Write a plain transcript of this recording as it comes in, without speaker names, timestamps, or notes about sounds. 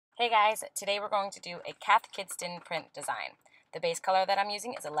Hey guys, today we're going to do a Cath Kidston print design. The base color that I'm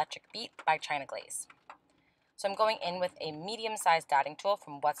using is Electric Beat by China Glaze. So I'm going in with a medium-sized dotting tool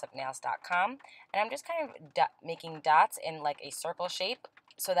from whatsupnails.com, and I'm just kind of making dots in like a circle shape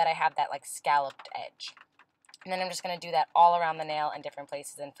so that I have that like scalloped edge. And then I'm just going to do that all around the nail in different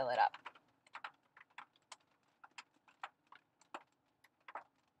places and fill it up.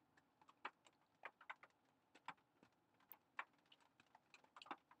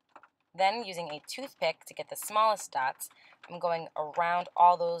 Then, using a toothpick to get the smallest dots, I'm going around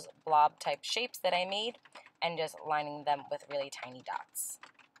all those blob-type shapes that I made and just lining them with really tiny dots.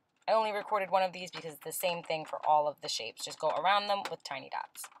 I only recorded one of these because it's the same thing for all of the shapes. Just go around them with tiny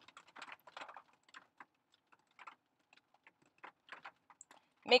dots.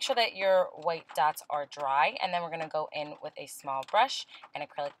 Make sure that your white dots are dry, and then we're going to go in with a small brush and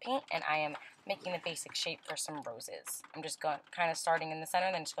acrylic paint, and I am making the basic shape for some roses. I'm just going kind of starting in the center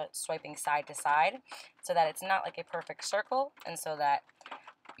and then just swiping side to side so that it's not like a perfect circle, and so that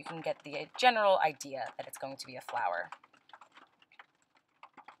you can get the general idea that it's going to be a flower.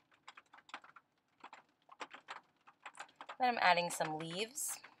 Then I'm adding some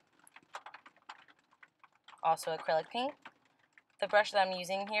leaves, also acrylic paint. The brush that I'm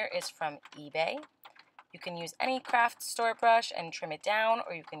using here is from eBay. You can use any craft store brush and trim it down,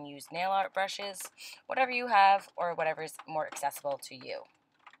 or you can use nail art brushes, whatever you have or whatever is more accessible to you.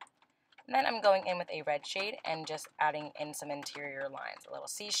 And then I'm going in with a red shade and just adding in some interior lines, a little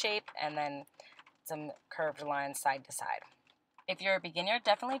C shape and then some curved lines side to side. If you're a beginner,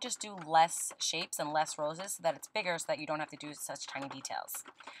 definitely just do less shapes and less roses so that it's bigger so that you don't have to do such tiny details.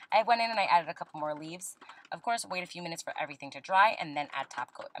 I went in and I added a couple more leaves. Of course, wait a few minutes for everything to dry and then add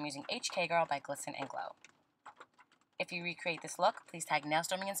top coat. I'm using HK Girl by Glisten and Glow. If you recreate this look, please tag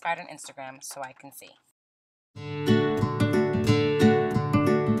Nailstorming Inspired on Instagram so I can see.